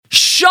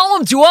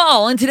Shalom to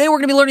all, and today we're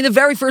going to be learning the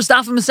very first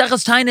daf of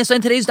Maseches Taanis,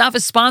 and today's daf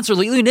is sponsored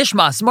Le'ilu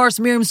Nishmas, Mars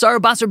Miriam Sarah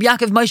Basar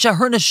B'Yaakov Moshe,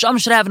 her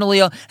neshama should have an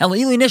aliyah, and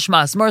Le'ilu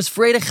Nishmas, Mars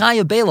Freida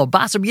Chaya Belo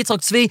Basar B'Yitzchak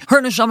Tzvi,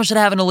 her neshama should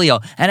have an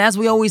aliyah. And as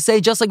we always say,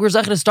 just like we're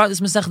zechah to start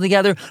this Masechah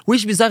together, we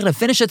should be zechah to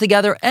finish it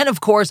together, and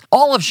of course,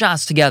 all of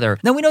Shas together.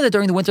 Now we know that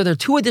during the winter there are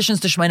two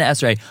additions to Shemona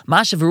Esrei,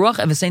 Mashav Ruach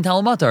and V'sein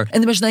Talamatar.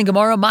 In the Mishnah and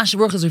Gemara, Mashav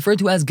Ruach is referred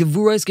to as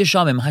Gevuros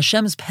Geshamim,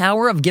 Hashem's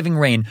power of giving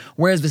rain,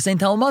 whereas V'sein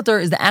Talamatar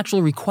is the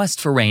actual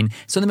request for rain.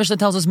 So the Mishnah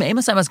tells us, when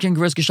is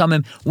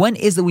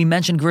that we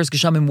mention Gevuros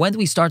Geshamim? When do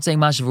we start saying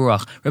Mashav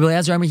Ruach? Rabbi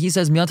Eliezer, he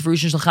says Mi'atav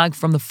Rishon Shel Chag,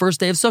 from the first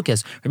day of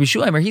Sukkot. Rabbi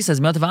Yeshua, he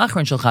says Mi'atav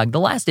Achron Shel Chag, the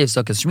last day of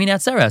Sukkot. Shmini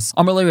Atzeres.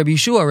 Amar le Rabbi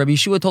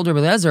Yeshua told Rabbi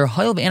Eliezer,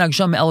 Hayil ve'en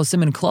Agsham el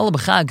siman klala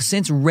b'chag.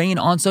 Since rain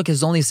on Sukkot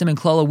is only a siman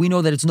klala, we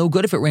know that it's no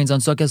good if it rains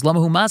on Sukkot.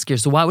 Lamahu maskir.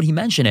 So why would he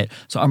mention it?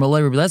 So Amar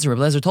le Rabbi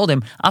Eliezer told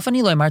him,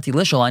 Afani lo amarti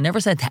lishol. I never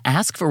said to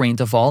ask for rain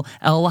to fall.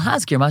 El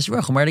lahazkir Mashav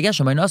Ruach Umar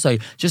Geshem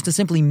Einasai. Just to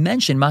simply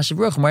mention Mashav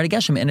Ruach Umar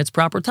Geshem in its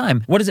proper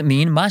time. What does it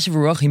mean? Mashav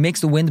Ruach, he makes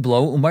the wind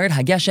blow. Umar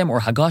Hageshem or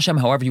Hagashem,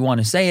 however you want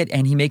to say it,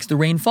 and he makes the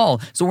rain fall.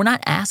 So we're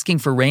not asking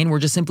for rain. We're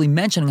just simply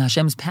mentioning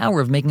Hashem's power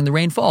of making the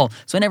rain fall.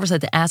 So I never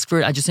said to ask for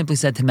it. I just simply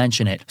said to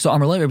mention it. So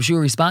Amar le Rabbi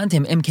Yeshua responded to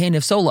him, Imkain,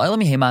 if so,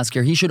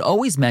 maskir. He should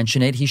always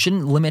mention it. He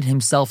shouldn't limit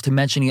himself to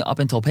mentioning it up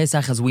until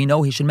Pesach, as we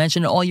know. He should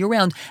mention it all year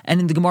round. And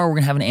in the Gemara, we're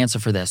going to have an answer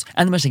for this.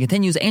 And the Mishnah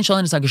continues, we're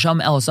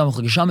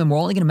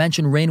only going to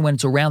mention rain when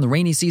it's around the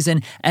rainy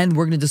season, and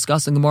we're going to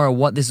discuss in the Gemara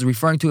what this is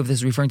referring to, if this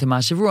is referring to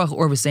Mashav Ruach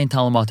or V'sein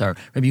Talamatar.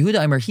 Rabbi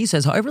Yehuda, he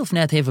says, however, the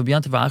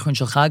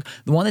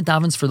one that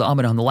davens for the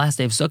Amid on the last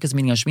day of Sukkot,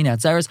 meaning on Shmini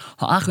Atzeres,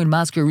 ha'achron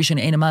maskir,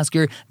 rishon eina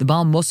maskir, the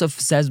Baal Musaf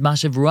says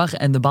Mashav Ruach,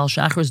 and the Baal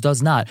Shachris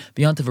does not.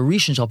 B'yantav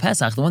rishon shel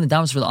Pesach, the one that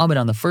davens for the Amid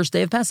on the first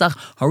day of Pesach,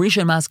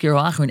 ha'rishon maskir,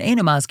 ha'achron eina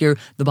maskir,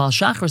 the Baal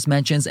Shachris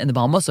mentions, and the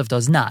Baal Musaf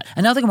does not.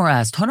 And now the Gemara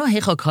asks, Tana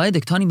hecha kai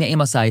diktani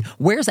me'emasai.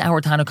 Where's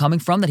our Tana coming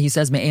from that he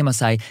says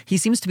me'emasai? He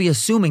seems to be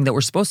assuming that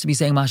we're supposed to be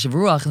saying Mashav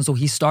Ruach, and so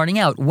he's starting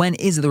out. When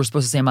is it that we're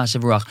supposed to say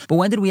Mashav Ruach? But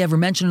when did we ever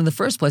mention in the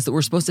first place that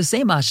we're supposed to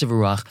say Mashav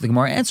Ruach? The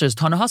Gemara answers,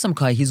 Tana Hasam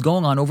Kai, he's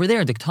going on over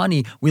there.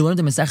 Diktani, we learned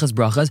in Maseches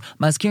Brachas,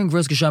 Maskirin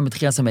Gvuros Geshamim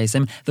B'Tchias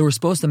HaMesim, that we're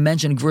supposed to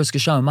mention Gvuros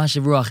Geshamim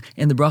Mashav Ruach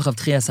in the bracha of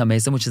Tchias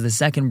HaMesim, which is the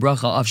second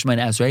bracha of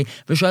Shemona Esrei.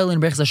 V'shoyel in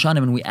Brechas Hashanim,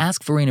 and we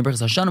ask for rain in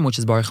Brechas Hashanim, which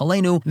is Baruch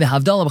Aleinu.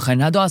 V'havdalah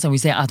B'chayin Hadas, and we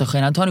say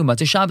Atochayin Antonu,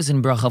 Matzah Shabbos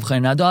in bracha of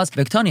Chayin Hadas.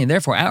 V'ktani, and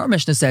therefore our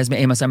Mishnah says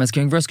Me'emasai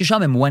Maskirin Gvuros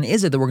Geshamim. When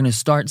is it that we're going to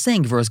start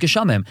saying Gvuros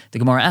Geshamim? The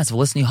Gemara asks,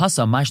 V'lisni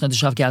Hasam Ma'ishna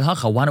D'Shav Ke'ad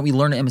Hacha. Why don't we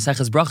learn it in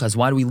Maseches Brachas?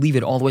 Why do we leave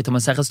it all the way to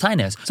Maseches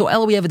Taanis? So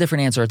Ella, we have a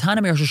different answer.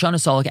 Tana Rosh Hashanah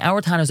Salak.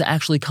 Our Tana is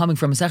actually coming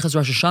from Maseches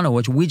Rosh Hashanah,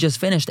 which we just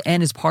finished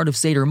and is part of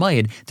Seder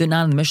Mayid. The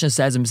Mishnah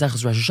says in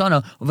Maseches Rosh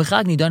Hashanah,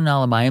 V'chag Nidan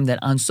Alamayim, that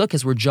on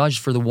Sukkot we're judged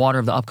for the water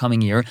of the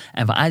upcoming year.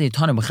 And V'adi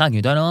Tana B'chag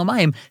Nidan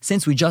Alamayim,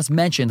 since we just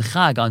mentioned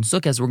Chag on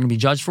Sukkot, we're going to be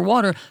judged for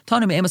water.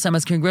 Tana Me'emasai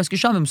Maskirin Gvuros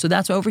Geshamim. So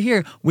that's why over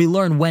here we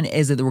learn when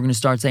is it that we're going to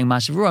start saying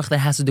Mashav Ruach that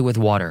has to do with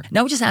water.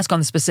 Now we just ask on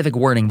the specific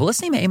wording. But let's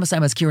say Me'emasai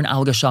Maskirin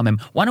Al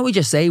Geshamim. Why don't we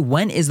just say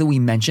when is that we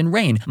mention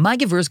rain? My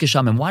Gevuros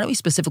Geshamim. Why don't we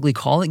specifically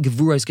call it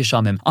Gevuros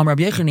Geshamim?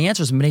 Rabbi Yechon, he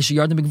answers,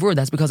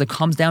 that's because it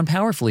comes down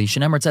powerfully.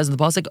 Shenemar, it says in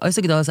the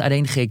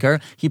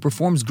pasuk, he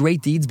performs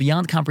great deeds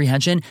beyond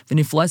comprehension,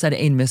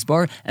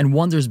 and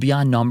wonders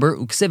beyond number.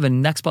 Uksiv,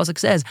 and next pasuk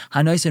says,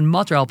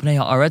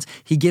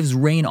 he gives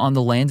rain on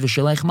the land,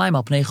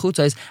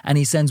 and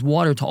he sends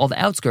water to all the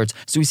outskirts.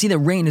 So we see that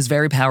rain is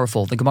very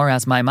powerful. The Gemara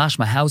asks,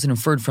 how is it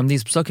inferred from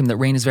these psukim that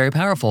rain is very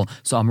powerful?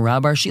 So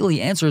Amar Bar Shili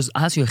answers,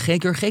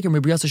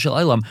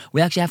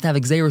 we actually have to have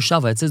Gzeira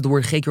Shava. It says the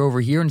word cheker over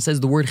here, and it says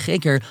the word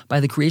cheker by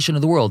the creation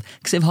of the world.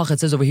 Ksiv Hach, it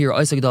says over here,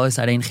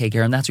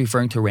 and that's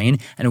referring to rain.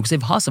 And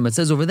Ksiv Hasam, it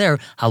says over there,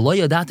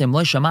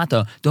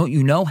 don't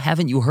you know,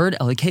 haven't you heard?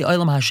 Elikei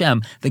Olam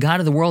Hashem, the God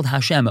of the world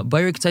Hashem,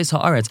 Barik Tzais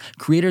Haaretz,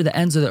 creator of the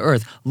ends of the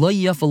earth. Lo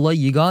Yafa Lo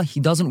Yiga, he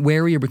doesn't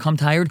weary or become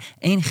tired.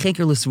 Ein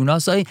cheker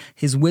l'sunasai,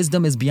 his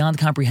wisdom is beyond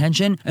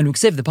comprehension. And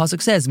Ksiv, the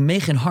pasuk says,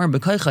 Mechin Harm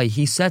B'Kaichai,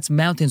 he sets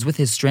mountains with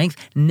his strength.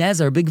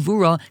 Nezar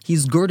Bigvura,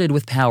 he's girded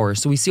with power.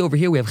 So we see over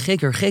here we have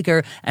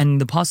cheker,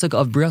 and the pasuk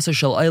of Briasa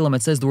Shel Olam,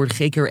 it says the word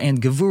cheker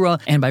and gevura,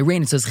 and by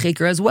rain it says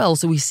cheker as well.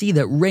 So we see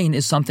that rain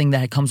is something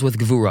that comes with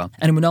gevura.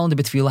 And in Menal and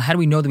the B'Tefillah, how do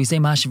we know that we say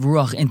Mashav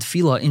Ruach in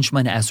Tefillah in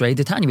Shemona Esrei?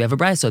 The Tanya, we have a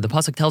brayso. The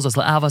pasuk tells us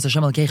La'avas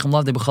Hashem Elokeichem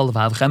Lavdei B'chol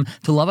Levavchem,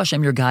 to love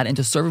Hashem your God and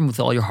to serve Him with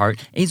all your heart.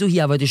 Ezu hi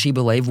avodah she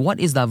belev. What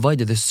is the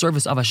avodah, the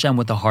service of Hashem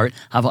with the heart?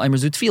 Hava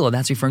Aimerzu Tefillah.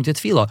 That's referring to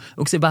Tefillah.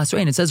 Uksiv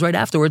Basrein. It says right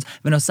afterwards,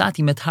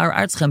 V'nosati metar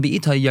artzchem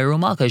be'ita yaru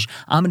malkash.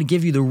 I'm going to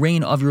give you the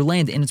rain of your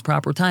land in its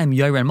proper time.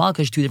 Yair and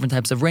malkash, two different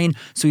types of rain.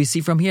 So you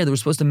see from here that we're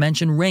supposed to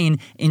mention rain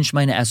in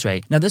Shemona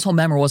Esrei. Now this whole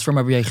memor was from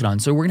Rabbi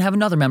Yechanan, so we're going to have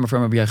another memor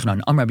from Rabbi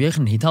Yechanan. Rabbi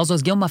Yechanan, he tells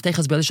us, Gil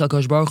maftechas b'yad shel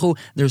Kadosh Baruch Hu,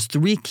 there's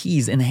three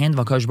keys in the hand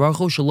of HaKadosh Baruch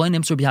Hu, shaloi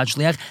nimtzur b'yad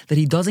shliach, that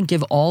he doesn't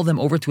give all of them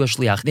over to a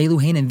shliach.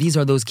 Ve'elu hein, and these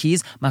are those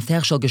keys.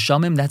 Maftech shel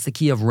geshamim, that's the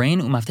key of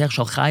rain, umaftech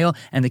shel chaya,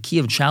 and the key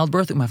of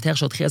childbirth, umaftech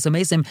shel tchias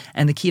hamesim,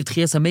 and the key of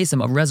tchias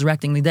hamesim, of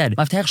resurrecting the dead.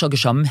 Maftech shel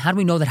geshamim, how do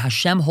we know that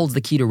Hashem holds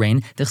the key to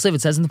rain? The Chsiv,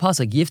 it says in the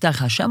pasuk, Yiftach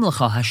Hashem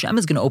lecha, Hashem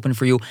is going to open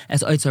for you,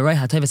 as oitzarai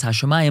hatevis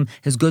hashamayim,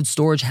 his good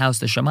storage house,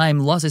 the shamayim,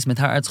 lasis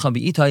metar atzcha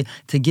b'itai,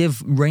 to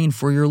give rain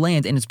for your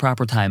land in its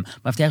proper time.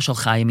 Mafteach shel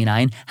chayim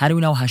minayin. How do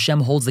we know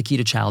Hashem holds the key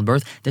to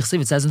childbirth? The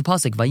Chesiv, it says in the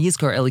pasuk,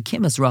 Vayizkar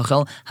Elikim es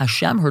Rachel.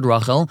 Hashem heard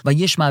Rachel.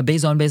 Vayishma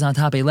bezon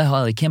tape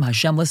leha Elikim.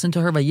 Hashem listened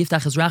to her.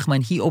 Vayiftach es Rachma,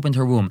 and he opened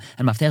her womb.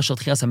 And Mafteach shel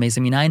tchias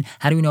hamesim minayin.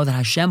 How do we know that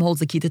Hashem holds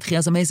the key to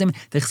tchias hamesim?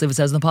 The Chesiv, it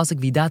says in the pasuk,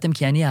 Vidatim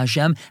ki ani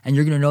Hashem, and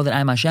you're going to know that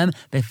I'm Hashem.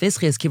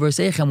 Befisches kivar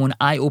seichem, when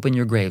I open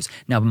your graves.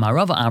 Now,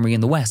 Marava Amri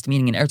in the west,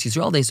 meaning in Eretz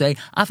Yisrael, they say,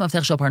 Af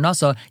Mafteach shel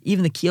Parnasa,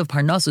 even the key of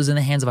Parnasa is in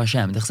the hands of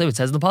Hashem. The Chesiv, it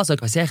says in the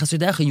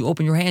pasuk, you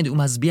open your hand,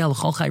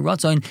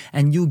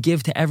 and you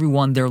give to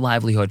everyone their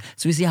livelihood.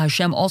 So we see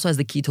Hashem also has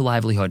the key to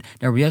livelihood.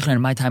 Now, Rabbi Yochanan,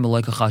 in my time,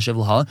 why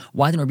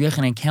didn't Rabbi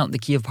Yochanan count the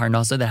key of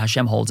Parnasa that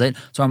Hashem holds it?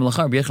 So Rabbi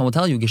Yochanan will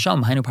tell you,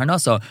 Gesham, Hainu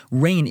Parnasa,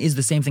 rain is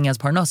the same thing as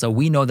Parnasa.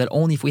 We know that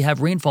only if we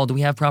have rainfall do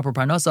we have proper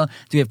Parnasa,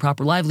 do we have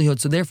proper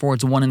livelihood, so therefore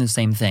it's one and the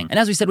same thing. And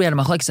as we said, we had a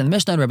machlokes in the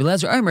Mishnah, Rabbi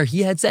Lezer Omer,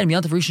 he had said,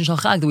 Miyantav Rishon Shal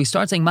Chag, that we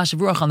start saying Mashav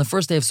Ruach on the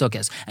first day of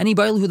Sukkot. And he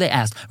who they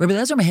asked, Rabbi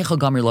Lezer Mehechel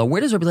Gamirla,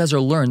 where does Rabbi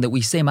Lezer learn that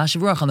we say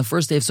Mashav Ruach on the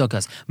first day of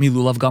Sukkot?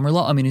 Milulav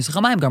Gamirla, Amin Nisach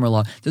Hamayim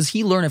Gamirla. Does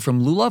he learn it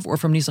from Lulav or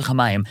from Nisach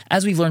Hamayim?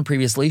 As we've learned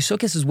previously,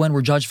 Sukkot is when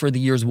we're judged for the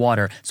year's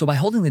water. So by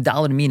holding the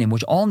Dalet Minim,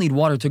 which all need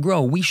water to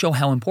grow, we show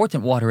how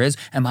important water is,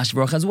 and Mashav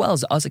Ruach as well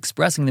as us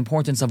expressing the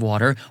importance of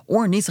water.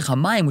 Or Nisach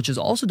Hamayim, which is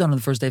also done on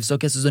the first day of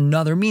Sukkot, is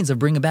another means of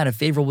bringing about a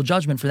favorable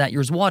judgment for that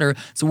year's water.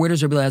 So where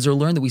does Rabbi Eliezer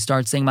learn that we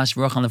start saying Mashav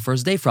Ruach on the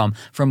first day from?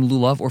 From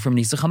Lulav or from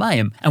Nisach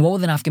Hamayim? And what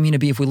would the nafkamina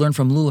be if we learn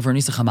from Lulav or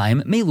Nisach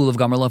Hamayim? May Lulav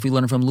Gamarla, if we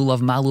learn from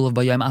Lulav, Ma Lulav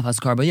Bayayim,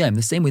 Afaskar Bayayim.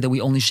 The same way that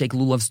we only shake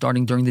Lulav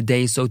starting during the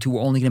day, so too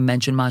we're only going to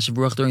mention Mashav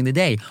Ruach during the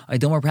day. I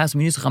don't know, perhaps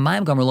from Nisach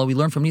Hamayim Gamarla, we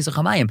learn from Nisach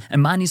Hamayim.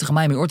 And Ma Nisach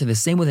Hamayim Orta, the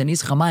same way that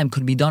Nisach Hamayim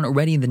could be done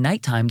already in the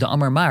nighttime, to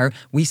Amar Mar,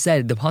 we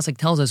said, the Pasuk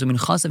tells us, Umin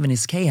Chasav and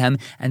Iskehem,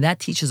 and that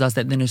teaches us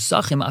that the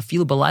Nesachim,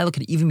 Afilu Balayla,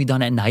 could even be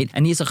done at night,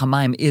 and Nisach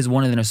Hamayim is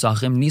one of the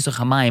Nesachim, Nisach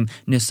Hamayim,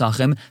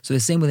 Nesachim. So the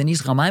same way that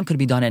Nisach Hamayim could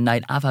be done at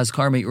night, Afaz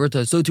Karmei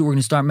Urta, so too we're going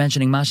to start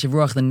mentioning Mashav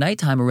Ruach the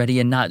nighttime already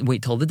and not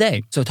wait till the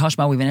day. So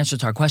Tashma, we've answered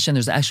to our question.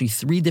 There's actually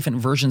three different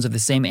versions of the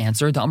same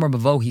answer. To Amar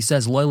Bavo, he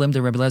says, Loy Lim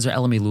de Rabbi Lezer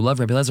Elami Lulav.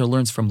 Rabbi Lezer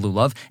learns from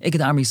Lulav. Ikad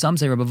Amri, some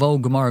say Rabbi Vo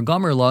Gemara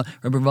Gamerla.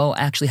 Rabbi Vo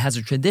actually has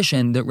a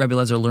tradition that Rabbi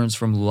Lezer learns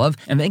from Lulav.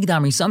 And the Ikad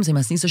Amri, some say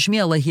Masnisa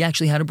Shmiel, he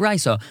actually had a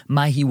brisa.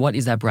 Mahi, what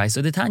is that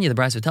brisa? The Tanya, the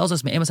brisa tells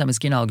us, Me'emasam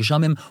Eskin al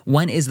Geshamim.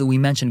 When is that we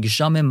mention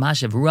Geshamim,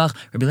 Mashav Ruach?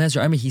 Rabbi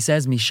Lezer Amri, he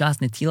says, Mishas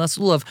Netilas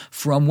Lulav,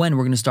 from when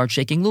we're going to start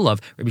shaking Lulav.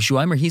 Rabbi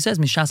Shuaimer, he says,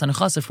 Mishas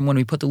Anachasa, from when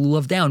we put the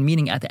Lulav down,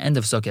 meaning at the end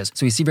of Sukkot.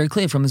 So we see very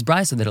clear from this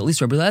brisa that at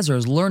least Rabbi Lezer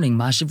is learning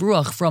Mashav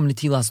Ruach from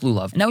Netilas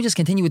Lulav. And now we just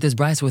continue with this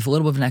brisa with a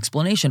little bit of an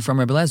explanation from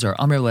Rabbi Lezer.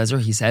 Rabbi Lezer,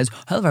 he says,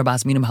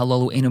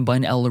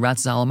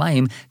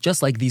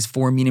 just like these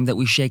four minim that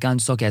we shake on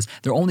Sukkot,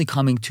 they're only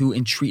coming to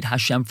entreat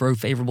Hashem for a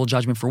favorable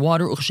judgment for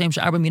water. And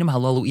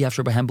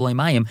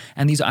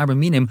these arba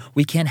minim,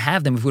 we can't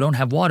have them if we don't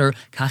have water.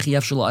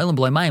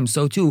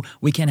 So too,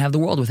 we can't have the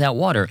world without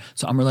water.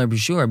 So Amr Rabbi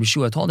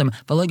Shua told him,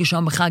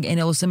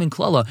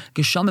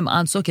 Geshamim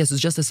on Sukkot is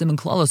just a siman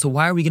klala, so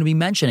why are we going to be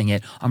mentioning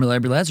it? Amr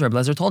Rabbi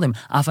Lezer told him,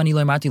 I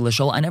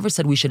never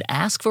said we should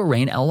ask for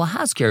rain,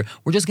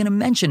 we're just going to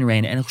mention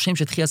rain. And the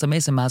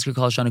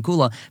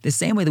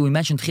same way that we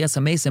mention Tchias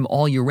HaMesim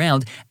all year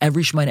round,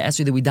 every Shemona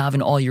Esrei that we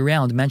daven all year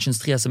round mentions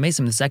Tchias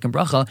HaMesim, the second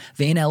bracha,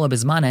 Ve'en Ela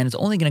Bizmana, and it's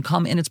only going to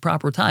come in its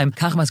proper time.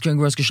 So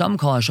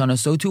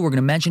too, we're going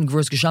to mention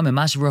Gvurus Geshamim and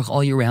Mashav Ruach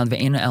all year round,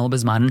 Ve'en Ela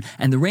Bizmana,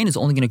 and the rain is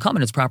only going to come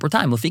in its proper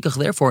time.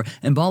 Therefore,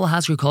 in Bala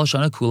Hasker Kol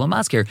Shana Kula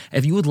Masker,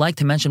 if you would like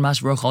to mention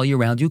Mashav Ruach all year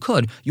round, you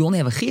could. You only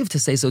have a chiv to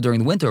say so during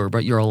the winter,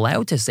 but you're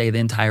allowed to say the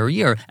entire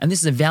year. And this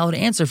is a valid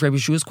answer for Rabbi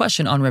Shua's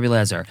question on Rabbi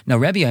Lezer. Now,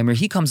 Rabbi Eimer,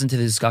 he comes into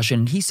the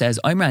discussion and he says,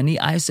 from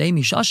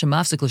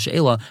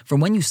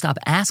when you stop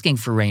asking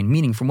for rain,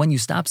 meaning from when you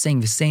stop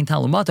saying V'sein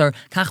Talumatar,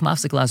 Kach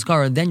Mafsik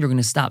Laskara, then you're going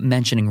to stop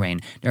mentioning rain.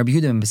 Now, Rabbi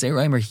Yehuda ben Beseir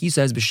Eimer, he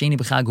says, B'sheni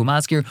B'chag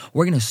Umaskir,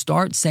 we're going to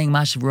start saying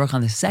Mashav Ruach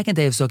on the second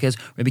day of Sukkot.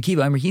 Rabbi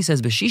Kiva Eimer, he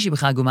says, B'shishi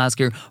B'chag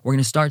Umaskir, we're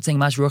going to start saying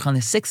Mashav Ruach on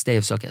the sixth day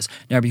of Sukkot.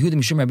 Now, Rabbi Yehuda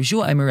Mishum Rabbi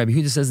Shua Eimer, Rabbi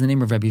Yehuda says the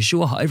name of Rabbi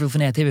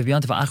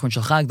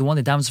Yeshua, the one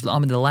that davens for the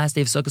Amid the last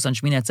day of Sukkot on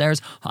Shmini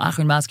Atzeres,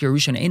 Ha'achron Maskir,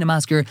 Rishon Eina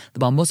Maskir, the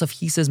Baal Musaf,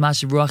 he says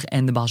Mashav Ruach,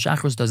 and the Baal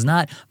Shachros does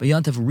not. But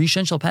Yontav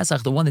Rishon Shal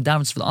Pesach, the one that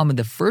davens for the Amid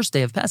the first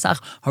day of Pesach,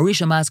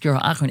 Harisha Maskir,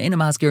 Ha'achron Eina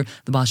Maskir,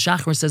 the Baal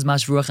Shachros says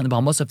Mashav Ruach, and the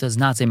Baal Musaf does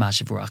not say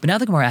Mashav Ruach. But now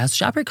the Gemara asks,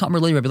 Shaper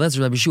Kamer Lei Rabbi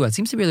Lezer, Rabbi Yeshua. It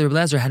seems to be that Rabbi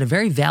Lezer had a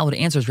very valid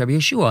answer to Rabbi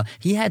Yeshua.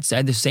 He had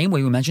said the same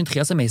way we mentioned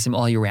Tchias HaMesim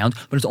all year round,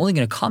 but it's only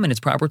going to come in its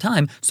proper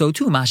time. So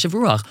too, Mashav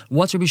Ruach.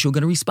 What's Rabbi Yeshua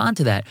going to respond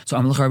to that? So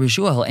Amalach Rabbi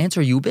Yeshua, he'll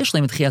answer you,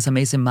 Bishleim Tchias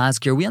HaMesim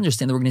Maskir. We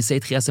understand that we're going to say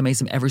Tchias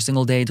HaMesim every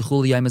single day,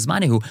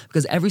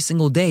 because every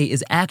single day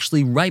is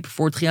actually ripe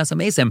for Tchias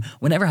HaMesim.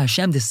 Whenever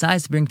Hashem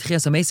decides to bring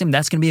Tchias HaMesim,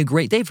 that's going to be a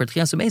great day for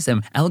Tchias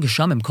HaMesim. El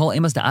Geshamim Kol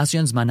Emas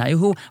Da'asyon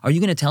Zmanayahu. Are you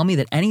going to tell me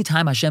that any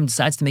time Hashem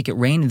decides to make it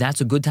rain,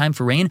 that's a good time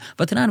for rain?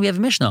 But Tanan, we have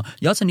a Mishnah.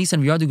 Yatsa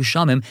Nisan V'yardu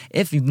Geshamim.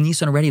 If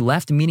Nisan already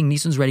left, meaning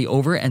Nisan's already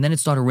over, and then it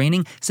started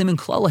raining, Simin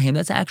Klalahim,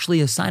 that's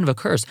actually a sign of a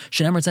curse.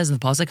 Shenemar says in the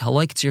pasuk,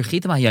 Haloi K'tzir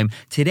Chitim Hayom.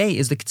 Today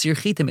is the K'tzir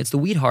Chitim, it's the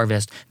wheat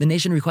harvest. The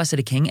nation requested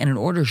a king, and in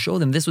order to show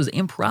them this was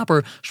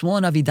improper,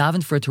 Shmuel Navi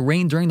davened for it to rain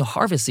rain during the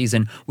harvest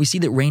season, we see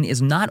that rain is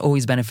not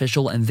always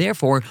beneficial, and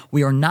therefore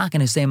we are not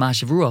going to say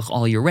Mashiv Ruach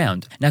all year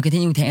round. Now,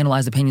 continuing to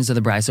analyze the opinions of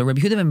the Brisa, Rabbi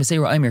Yehuda ben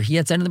Beseira Omer, he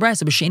had said in the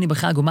Brisa, B'sheni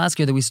b'chag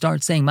u'maskir, that we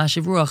start saying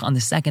Mashiv Ruach on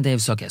the second day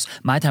of Sukkot.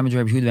 My time is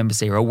Rabbi Yehuda ben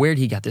Beseira. Where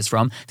did he get this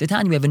from? The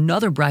Taanis, we have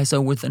another Brisa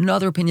with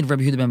another opinion of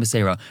Rabbi Yehuda ben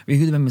Beseira. Rabbi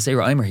Yehuda ben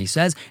Beseira Omer, he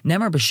says,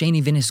 Nemar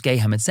b'sheni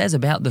v'niskehem. It says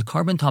about the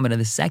carbon tamid of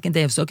the second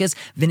day of Sukkot,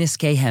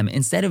 v'niskehem.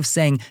 Instead of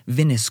saying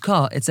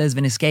v'niska, it says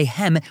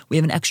v'niskehem. We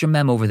have an extra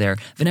mem over there.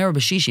 V'nera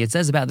b'shishi, it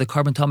says about the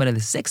carbon tamid of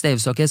the sixth day of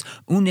Sukkot,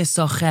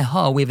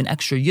 unisacheha. We have an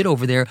extra yud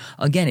over there.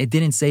 Again, it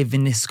didn't say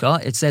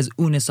v'niska, it says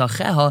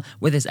unisacheha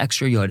with this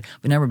extra yud.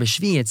 V'nera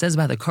b'shvi, it says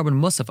about the carbon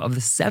musaf of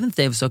the seventh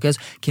day of Sukkot,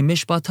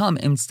 kimishbatam,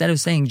 instead of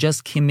saying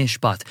just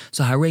kimishbat.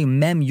 So hare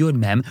mem yud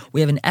mem,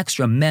 we have an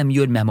extra mem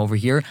yud mem over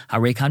here.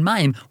 Hare kan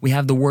mayim, we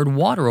have the word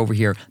water over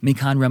here.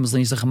 Mikan remez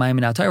l'nisach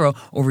hamayim in Torah.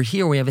 Over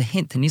here we have a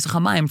hint to nisach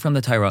hamayim from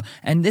the Torah.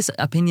 And this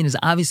opinion is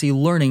obviously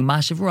learning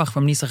Mashiv Ruach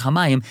from nisach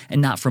hamayim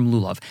and not from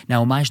lulav.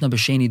 Now, Mashna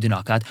b'sheni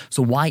dunakat.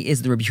 So why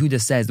is the Rabbi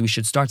Yehuda says that we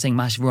should start saying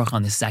Mashiv Ruach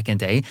on the second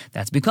day?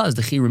 That's because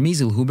the chi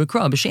remizi l'hu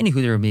b'kra b'sheni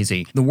hu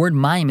remizi. The word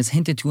mayim is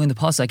hinted to in the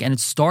pasuk, and it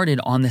started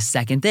on the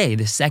second day.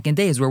 The second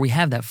day is where we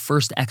have that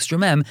first extra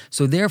mem.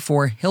 So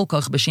therefore,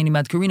 hilkach b'sheni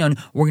mad karinon,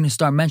 we're going to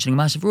start mentioning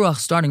Mashiv Ruach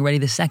starting already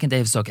the second day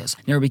of Sukkot.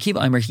 Now, Rabbi Kiva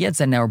Omer, he had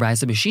said in our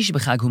Brisa b'shishi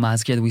b'chag hu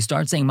mazkir that we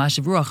start saying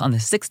Mashiv Ruach on the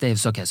sixth day of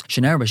Sukkot.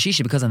 Shenar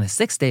b'shishi, because on the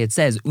sixth day it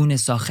says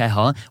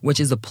unisacheha, which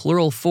is the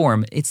plural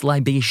form. It's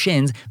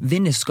libations.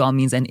 Viniska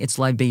means and it's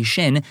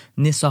libation.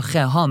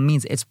 Nisacheha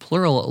means it's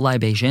plural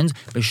libations.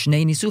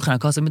 B'shnei nisuchen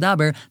akasim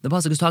medaber. The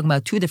pasuk is talking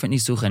about two different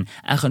nisuchen.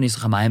 Echad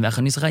nisach hamayim,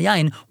 echad nisach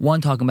hayayin.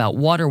 One talking about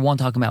water, one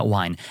talking about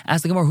wine.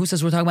 Ask the Gemara, who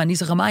says we're talking about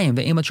nisach hamayim?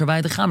 Ve'ema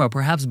travay dechamra.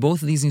 Perhaps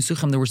both of these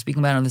nisuchen that we're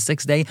speaking about on the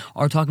sixth day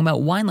are talking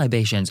about wine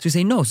libations. So we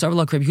say no.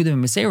 Sarvalak Rabbi Yehuda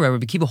ben Beseira.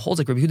 Rabbi Kiva holds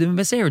like Rabbi Yehuda ben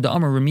Beseira, the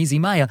Amar Remizi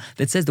Maya,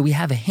 that says that we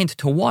have a hint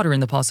to water in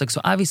the pasuk.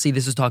 So obviously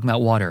this is talking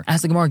about water.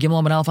 Ask the Gemara,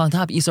 Gimel Amad Alpha on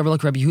top.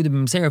 Isarvalak Rabbi Yehuda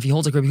ben Beseira. If he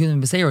holds like Rabbi Yehuda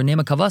ben Beseira,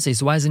 Nema Kavase.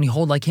 So why doesn't he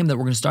hold like him that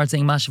we're going to start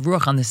saying Mashiv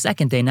Ruach on the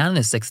second day, not on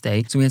the sixth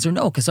day? So we answer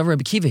no. Because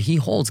Rabbi Kiva, he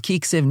holds Ki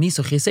Ksiv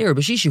Nisuch Yeseir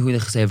B'Shishi Hu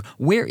Chsev.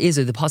 Where is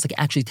it? The pasuk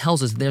actually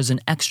tells us that there's an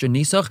extra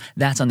nisuch.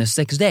 That's on the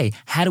sixth day.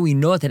 How do we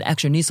know that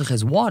extra nisuch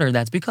is water?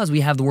 That's because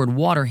we have the word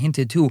water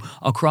hinted to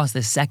across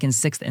the second,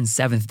 sixth, and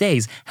seventh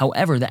days.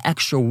 However, the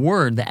extra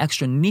word, the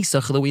extra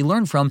nisuch that we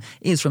learn from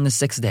is from the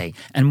sixth day.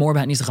 And more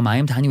about nisach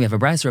hamayim, Tani, we have a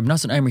Brisa. Reb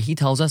Nosson Omer, he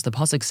tells us the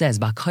pasuk says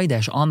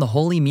B'Kodesh, on the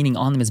holy, meaning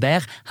on the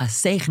mizbeach,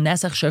 Haseich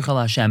Nesach Shechal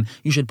Hashem.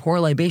 You should pour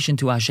libation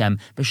to Hashem.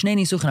 B'shnei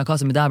nisuchen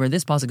akasim medaber.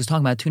 This pasuk is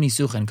talking about two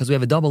nisuchen because we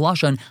have a double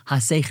lashon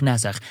Haseich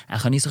Nesach.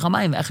 Echad nisach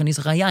hamayim, echad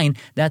nisach hayayin.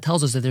 That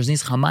tells us that there's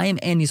nisach hamayim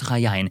and nisach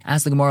hayayin.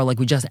 Ask the Gemara like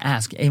we just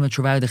asked. Ema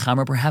travay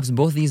dechamra. Perhaps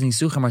both of these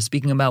nisuchim are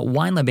speaking about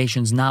wine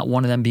libations, not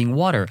one of them being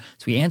water.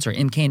 So we answer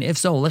Im kain. If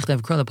so,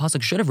 lichtev kra, the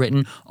pasuk should have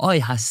written Oy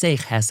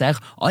Haseich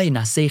Hesech, Oy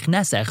Naseich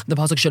Nesech. The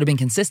pasuk should have been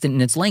consistent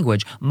in its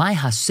language. My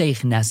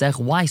Haseich Nesech.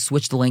 Why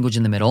switch the language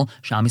in the middle?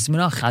 Shamis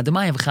minach chad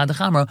d'mayim v'chad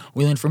d'chamra.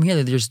 We learn from here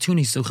that there's two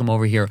nisuchim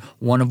over here,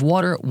 one of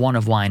water, one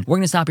of wine. We're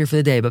going to stop here for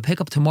the day, but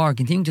pick up tomorrow,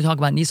 continuing to talk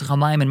about nisach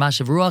hamayim and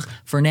mashiv ruach.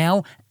 For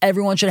now,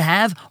 everyone should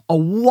have a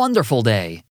wonderful day.